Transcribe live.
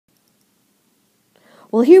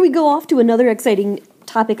Well, here we go off to another exciting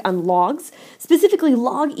topic on logs, specifically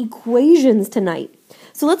log equations tonight.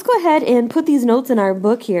 So let's go ahead and put these notes in our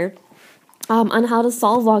book here on how to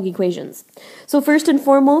solve log equations. So first and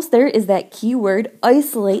foremost, there is that keyword,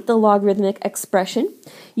 isolate the logarithmic expression.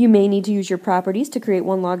 You may need to use your properties to create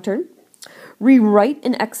one log term. Rewrite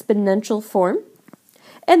an exponential form,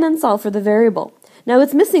 and then solve for the variable. Now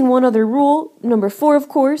it's missing one other rule, number 4, of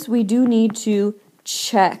course. We do need to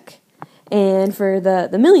check. And for the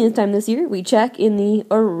millionth time this year, we check in the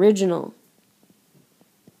original.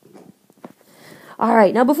 All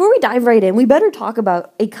right, now before we dive right in, we better talk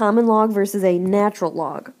about a common log versus a natural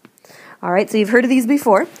log. All right, so you've heard of these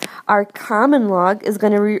before. Our common log is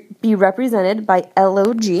going to be represented by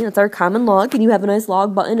log. That's our common log, and you have a nice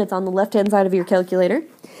log button. It's on the left-hand side of your calculator.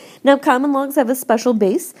 Now, common logs have a special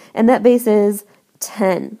base, and that base is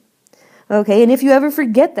 10. Okay, and if you ever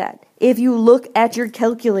forget that, if you look at your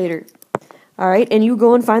calculator, all right, and you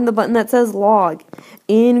go and find the button that says log,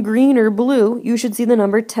 in green or blue, you should see the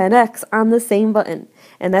number 10x on the same button,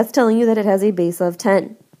 and that's telling you that it has a base of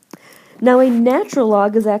 10. Now, a natural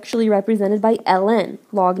log is actually represented by ln,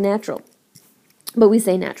 log natural, but we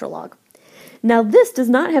say natural log. Now, this does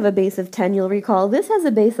not have a base of 10, you'll recall. This has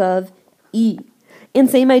a base of e. And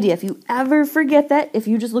same idea, if you ever forget that, if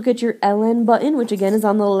you just look at your ln button, which again is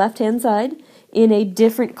on the left-hand side, in a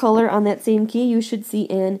different color on that same key, you should see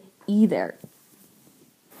an e there.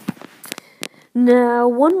 Now,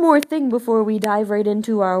 one more thing before we dive right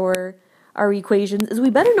into our equations is we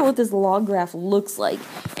better know what this log graph looks like.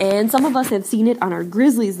 And some of us have seen it on our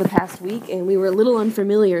Grizzlies the past week, and we were a little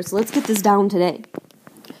unfamiliar, so let's get this down today.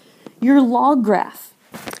 Your log graph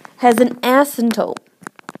has an asymptote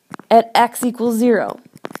at x equals 0.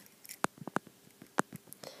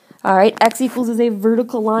 All right, x equals is a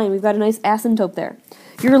vertical line. We've got a nice asymptote there.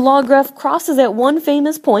 Your log graph crosses at one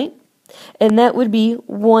famous point, and that would be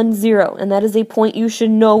 1, 0, and that is a point you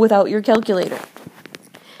should know without your calculator.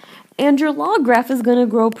 And your log graph is going to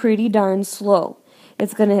grow pretty darn slow.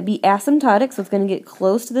 It's going to be asymptotic, so it's going to get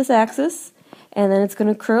close to this axis, and then it's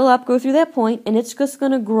going to curl up, go through that point, and it's just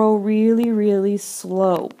going to grow really, really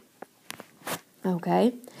slow.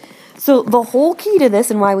 Okay? So the whole key to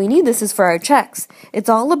this and why we need this is for our checks. It's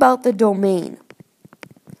all about the domain.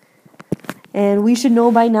 And we should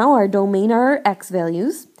know by now our domain are our x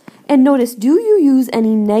values. And notice, do you use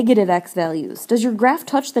any negative x values? Does your graph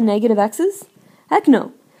touch the negative x's? Heck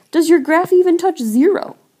no. Does your graph even touch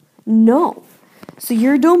 0? No. So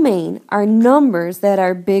your domain are numbers that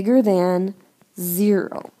are bigger than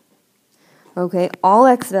 0. Okay, all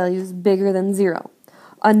x values bigger than 0.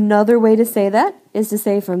 Another way to say that is to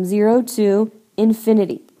say from 0 to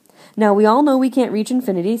infinity. Now, we all know we can't reach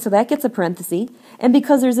infinity, so that gets a parenthesis. And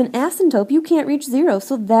because there's an asymptote, you can't reach 0,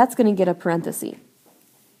 so that's going to get a parenthesis.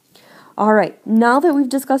 All right, now that we've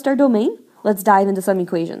discussed our domain, let's dive into some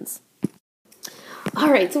equations.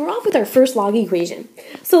 All right, so we're off with our first log equation.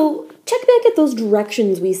 So check back at those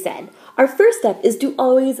directions we said. Our first step is to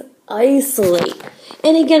always isolate.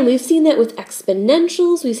 And again, we've seen that with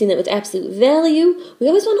exponentials, we've seen that with absolute value. We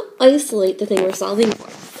always want to isolate the thing we're solving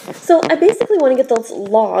for. So I basically want to get the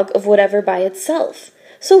log of whatever by itself.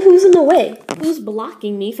 So who's in the way? Who's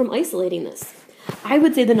blocking me from isolating this? I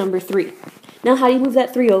would say the number 3. Now, how do you move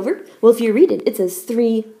that 3 over? Well, if you read it, it says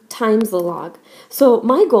 3 times the log. So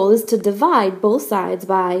my goal is to divide both sides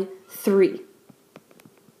by 3.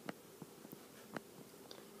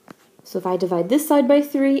 So if I divide this side by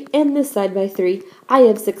 3 and this side by 3, I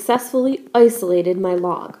have successfully isolated my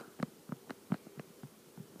log.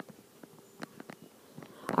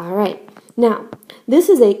 All right, now this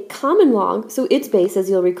is a common log, so its base, as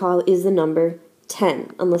you'll recall, is the number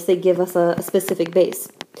 10, unless they give us a specific base.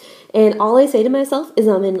 And all I say to myself is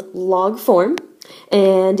I'm in log form,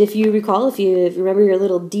 and if you recall, if you remember your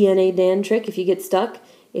little DNA Dan trick, if you get stuck,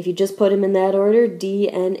 if you just put them in that order,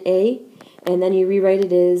 DNA, and then you rewrite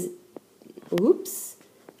it as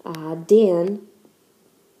Dan,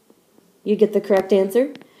 you get the correct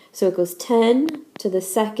answer. So it goes 10 to the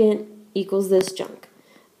second equals this junk.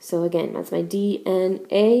 So again, that's my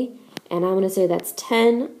DNA, and I'm going to say that's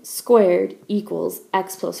 10 squared equals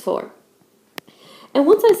x plus 4. And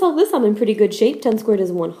once I solve this, I'm in pretty good shape. 10 squared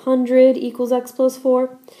is 100 equals x plus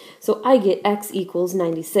 4. So I get x equals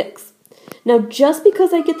 96. Now, just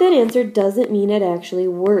because I get that answer doesn't mean it actually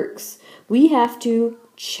works. We have to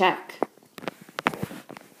check.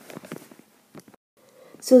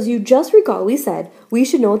 So as you just recall, we said we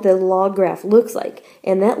should know what the log graph looks like.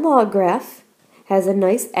 And that log graph has a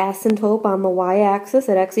nice asymptote on the y-axis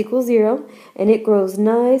at x equals 0, and it grows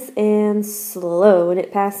nice and slow, and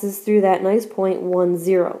it passes through that nice point 1,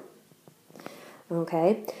 0.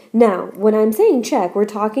 Okay? Now, when I'm saying check, we're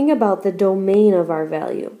talking about the domain of our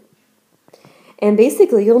value. And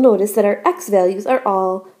basically, you'll notice that our x values are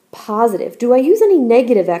all positive. Do I use any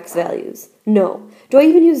negative x values? No. Do I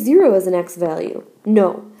even use 0 as an x value?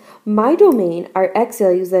 No. My domain are x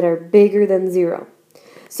values that are bigger than 0.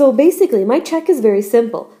 So basically, my check is very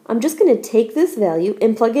simple. I'm just going to take this value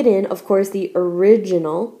and plug it in, of course, the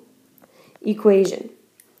original equation,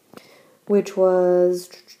 which was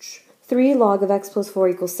 3 log of x plus 4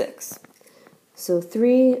 equals 6. So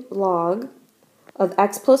 3 log of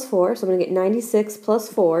x plus 4, so I'm going to get 96 plus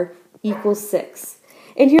 4 equals 6.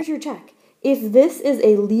 And here's your check. If this is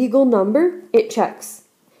a legal number, it checks.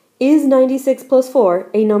 Is 96 plus 4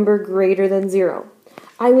 a number greater than 0?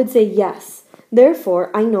 I would say yes.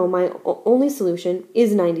 Therefore, I know my only solution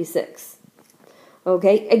is 96.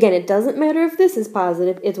 Okay, again, it doesn't matter if this is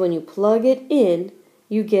positive. It's when you plug it in,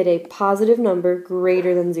 you get a positive number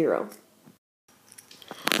greater than 0.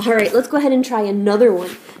 All right, let's go ahead and try another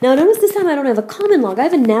one. Now notice this time I don't have a common log, I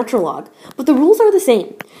have a natural log, but the rules are the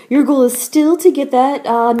same. Your goal is still to get that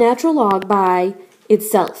natural log by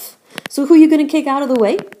itself. So who are you going to kick out of the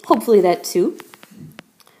way? Hopefully that 2.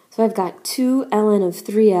 So I've got 2 ln of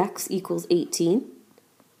 3x equals 18.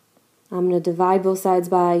 I'm going to divide both sides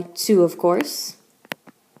by 2, of course.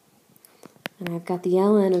 And I've got the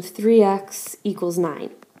ln of 3x equals 9.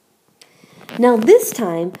 Now this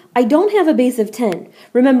time, I don't have a base of 10.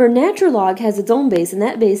 Remember, natural log has its own base, and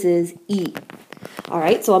that base is e.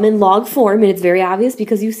 Alright, so I'm in log form, and it's very obvious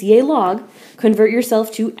because you see a log. Convert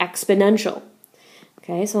yourself to exponential.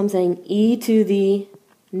 Okay, so I'm saying e to the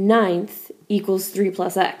 9th equals 3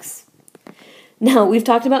 plus x. Now, we've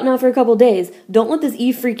talked about now for a couple days. Don't let this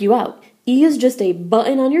e freak you out. E is just a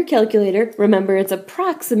button on your calculator. Remember, it's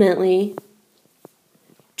approximately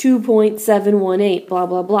 2.718, blah,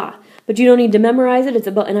 blah, blah. But you don't need to memorize it. It's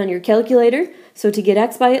a button on your calculator. So to get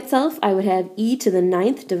x by itself, I would have e to the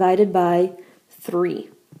 9th divided by 3.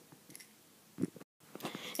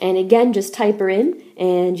 And again, just type her in,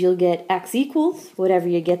 and you'll get x equals whatever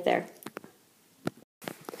you get there.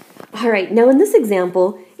 All right, now in this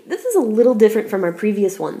example, this is a little different from our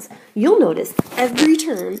previous ones. You'll notice every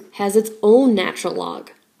term has its own natural log.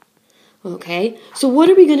 Okay, so what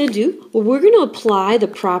are we going to do? Well, we're going to apply the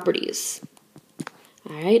properties.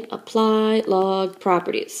 All right, apply log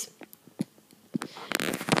properties.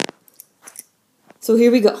 So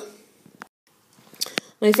here we go.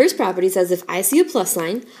 My first property says if I see a plus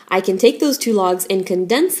sign, I can take those two logs and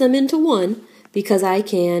condense them into one because I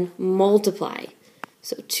can multiply.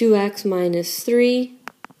 So 2x minus 3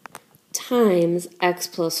 times x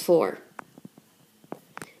plus 4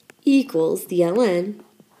 equals the ln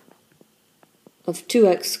of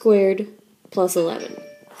 2x squared plus 11.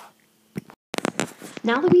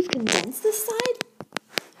 Now that we've condensed this side,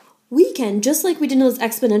 we can, just like we did in those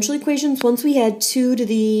exponential equations, once we had 2 to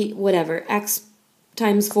the whatever, x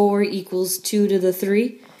times 4 equals 2 to the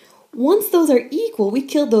 3, once those are equal, we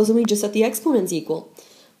killed those and we just set the exponents equal.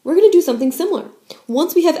 We're going to do something similar.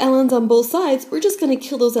 Once we have ln's on both sides, we're just going to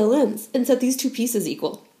kill those ln's and set these two pieces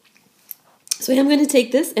equal. So I'm going to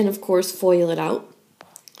take this and, of course, FOIL it out.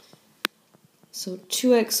 So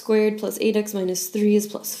 2x squared plus 8x minus 3 is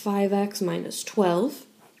plus 5x minus 12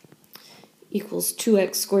 equals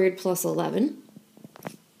 2x squared plus 11.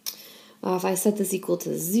 If I set this equal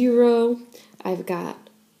to 0, I've got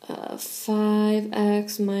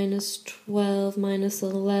 5x minus 12 minus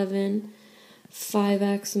 11,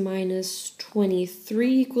 5x minus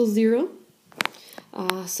 23 equals 0.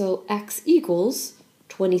 So x equals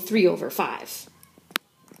 23 over 5.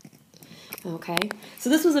 Okay, so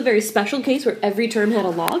this was a very special case where every term had a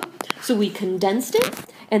log. So we condensed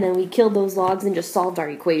it, and then we killed those logs and just solved our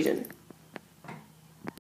equation.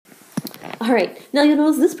 All right, now you'll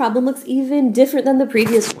notice this problem looks even different than the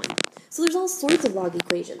previous one. So there's all sorts of log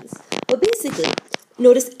equations. But basically,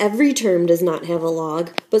 notice every term does not have a log,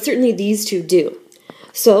 but certainly these two do.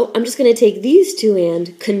 So I'm just going to take these two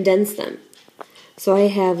and condense them. So I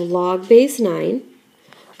have log base 9.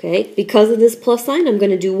 Okay, because of this plus sign, I'm going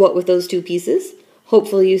to do what with those two pieces?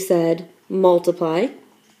 Hopefully you said multiply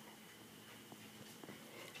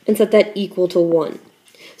and set that equal to 1.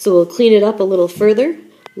 So we'll clean it up a little further.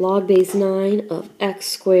 Log base 9 of x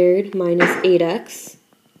squared minus 8x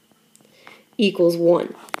equals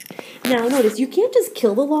 1. Now notice, you can't just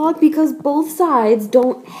kill the log because both sides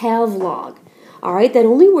don't have log. Alright, that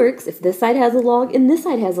only works if this side has a log and this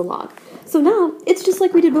side has a log. So now, it's just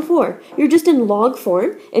like we did before. You're just in log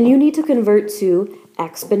form, and you need to convert to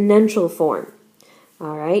exponential form.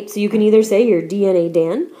 Alright, so you can either say you're DNA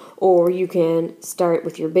Dan, or you can start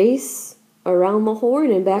with your base around the horn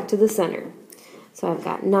and back to the center. So I've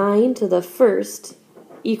got 9 to the first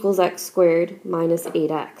equals x squared minus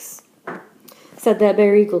 8x. Set that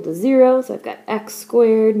bear equal to 0, so I've got x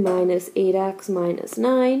squared minus 8x minus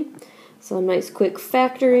 9. So a nice quick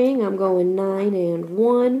factoring, I'm going 9 and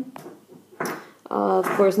 1. Of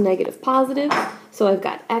course, negative positive, so I've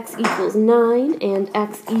got x equals 9 and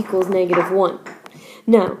x equals negative 1.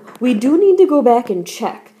 Now, we do need to go back and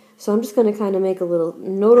check, so I'm just going to kind of make a little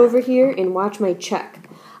note over here and watch my check.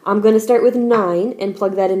 I'm going to start with 9 and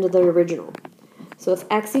plug that into the original. So if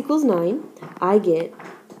x equals 9, I get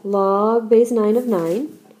log base 9 of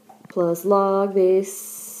 9 plus log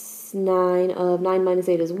base 9 of 9 minus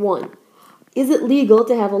 8 is 1. Is it legal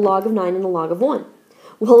to have a log of 9 and a log of 1?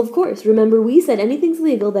 Well, of course. Remember, we said anything's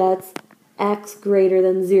legal that's x greater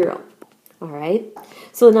than 0. All right?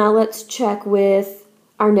 So now let's check with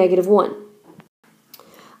our negative 1.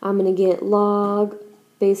 I'm going to get log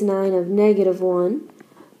base 9 of negative 1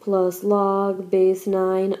 plus log base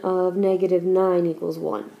 9 of negative 9 equals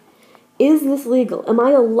 1. Is this legal? Am I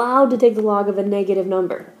allowed to take the log of a negative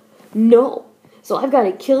number? No. So I've got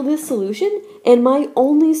to kill this solution, and my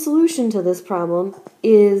only solution to this problem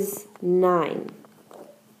is 9.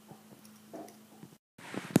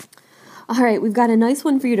 All right, we've got a nice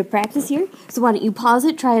one for you to practice here. So why don't you pause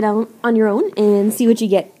it, try it out on your own, and see what you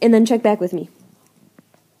get, and then check back with me.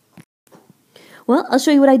 Well, I'll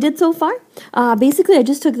show you what I did so far. Basically, I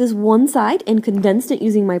just took this one side and condensed it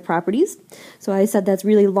using my properties. So I said that's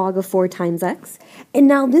really log of 4 times x. And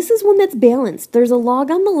now this is one that's balanced. There's a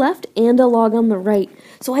log on the left and a log on the right.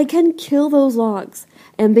 So I can kill those logs.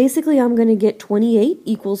 And basically, I'm going to get 28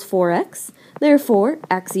 equals 4x. Therefore,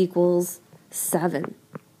 x equals 7.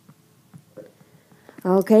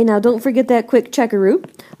 Okay, now don't forget that quick checkaroo.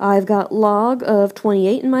 I've got log of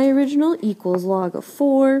 28 in my original equals log of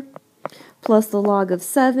 4. Plus the log of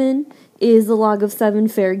 7. Is the log of 7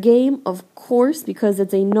 fair game? Of course, because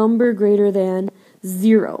it's a number greater than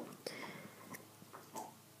 0.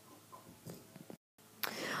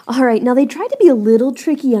 Alright, now they tried to be a little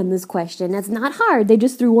tricky on this question. It's not hard, they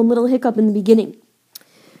just threw one little hiccup in the beginning.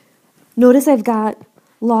 Notice I've got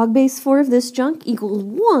log base 4 of this junk equals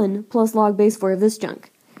 1 plus log base 4 of this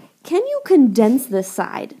junk. Can you condense this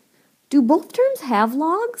side? Do both terms have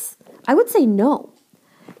logs? I would say no.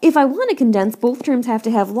 If I want to condense, both terms have to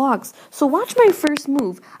have logs. So watch my first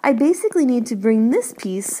move. I basically need to bring this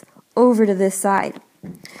piece over to this side.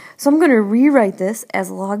 So I'm going to rewrite this as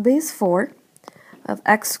log base 4 of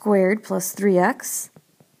x squared plus 3x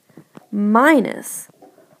minus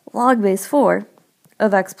log base 4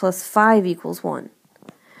 of x plus 5 equals 1.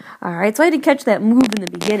 Alright, so I had to catch that move in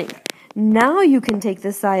the beginning. Now you can take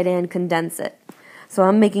this side and condense it. So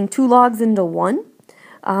I'm making 2 logs into 1.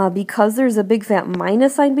 Because there's a big fat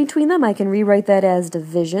minus sign between them, I can rewrite that as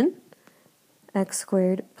division. X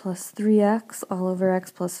squared plus 3x all over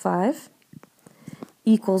x plus 5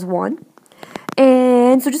 equals 1.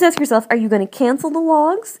 And so just ask yourself, are you going to cancel the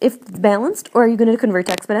logs if it's balanced, or are you going to convert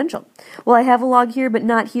to exponential? Well, I have a log here, but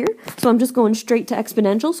not here, so I'm just going straight to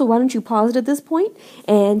exponential. So why don't you pause it at this point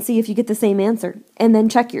and see if you get the same answer, and then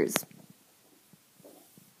check yours.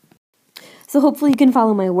 So hopefully you can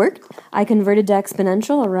follow my work. I converted to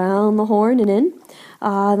exponential around the horn and in.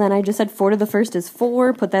 Then I just said 4 to the first is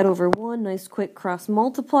 4. Put that over 1. Nice quick cross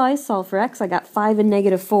multiply. Solve for x. I got 5 and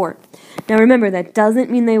negative 4. Now remember, that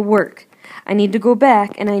doesn't mean they work. I need to go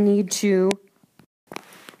back and I need to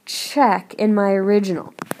check in my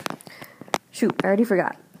original. Shoot, I already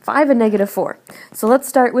forgot. 5 and negative 4. So let's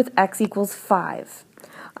start with x equals 5.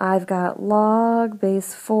 I've got log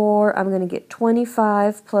base 4, I'm going to get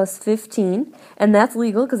 25 plus 15, and that's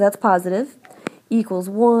legal because that's positive, equals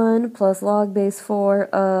 1 plus log base 4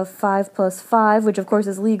 of 5 plus 5, which of course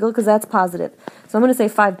is legal because that's positive. So I'm going to say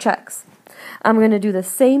 5 checks. I'm going to do the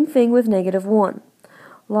same thing with negative 1.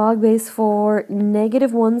 Log base 4,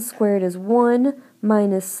 negative 1 squared is 1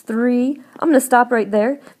 minus 3. I'm going to stop right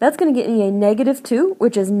there. That's going to get me a negative 2,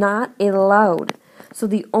 which is not allowed. So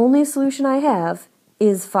the only solution I have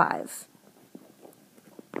is 5.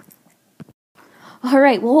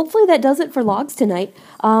 Alright, well hopefully that does it for logs tonight.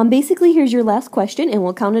 Basically here's your last question, and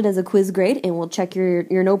we'll count it as a quiz grade, and we'll check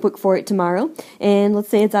your notebook for it tomorrow. And let's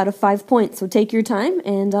say it's out of 5 points, so take your time,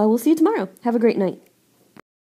 and we'll see you tomorrow. Have a great night.